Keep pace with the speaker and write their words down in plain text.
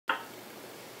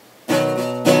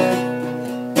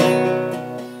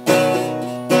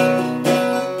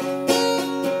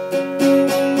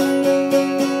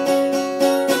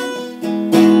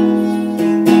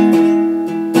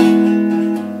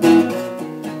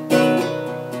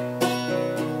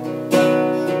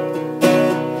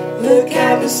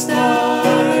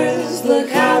stars, look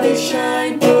how they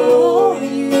shine for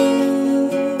you,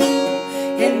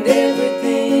 and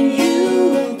everything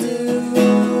you do.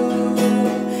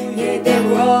 Yeah, they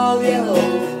were all yellow.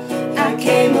 I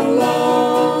came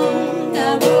along,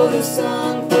 I wrote a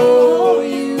song for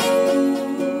you,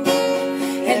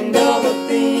 and all the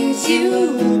things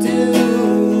you do,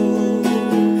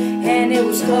 and it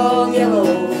was called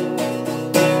Yellow.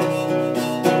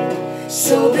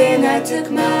 So then I took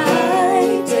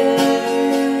my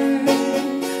turn.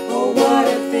 Oh, what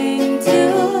a thing to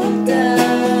have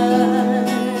done.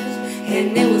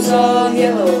 And it was all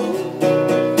yellow.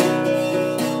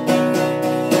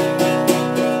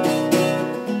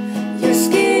 Your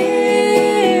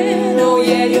skin, oh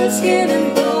yeah, your skin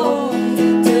and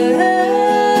bone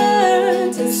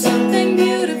turned to something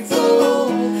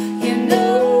beautiful. You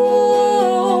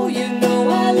know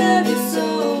I love you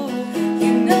so.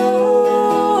 You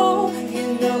know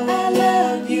I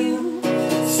love you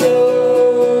so.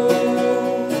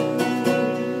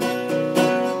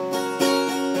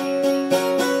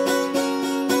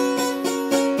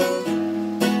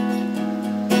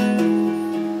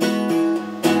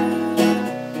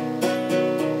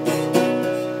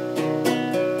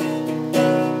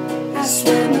 I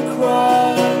swam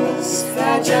across,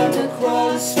 I jumped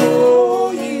across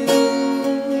for you.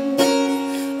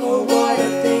 Oh, what a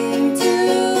thing to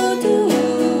do,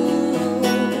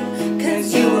 'cause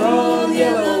you were all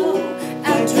yellow. I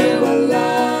drew a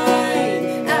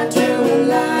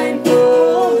line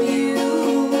for you,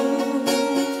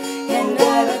 and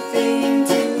what a thing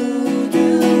to do,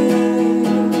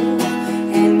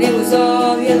 and it was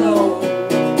all yellow.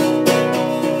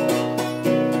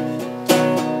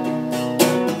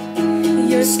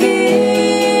 Your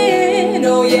skin,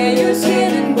 oh yeah, your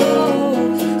skin and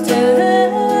bones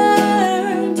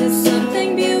turn to something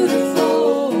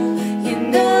beautiful. You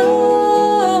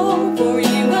know, for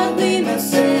you I'd bleed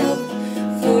myself.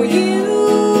 For you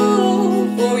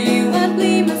I'd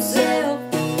bleed myself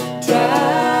dry.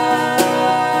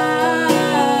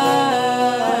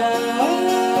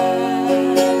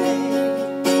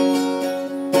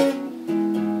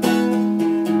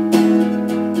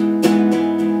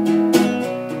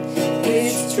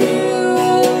 It's true,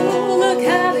 look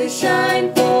how they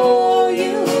shine for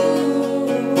you.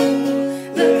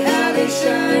 Look how they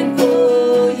shine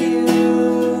for you.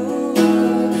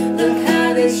 Look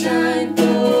how they shine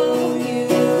for you.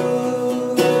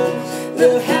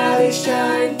 Look how they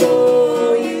shine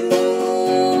for you.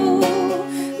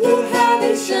 Look how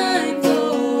they shine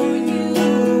for you.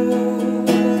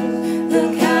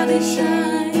 Look how they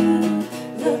shine.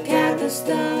 Look at the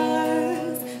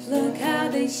stars. Look how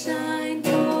they shine.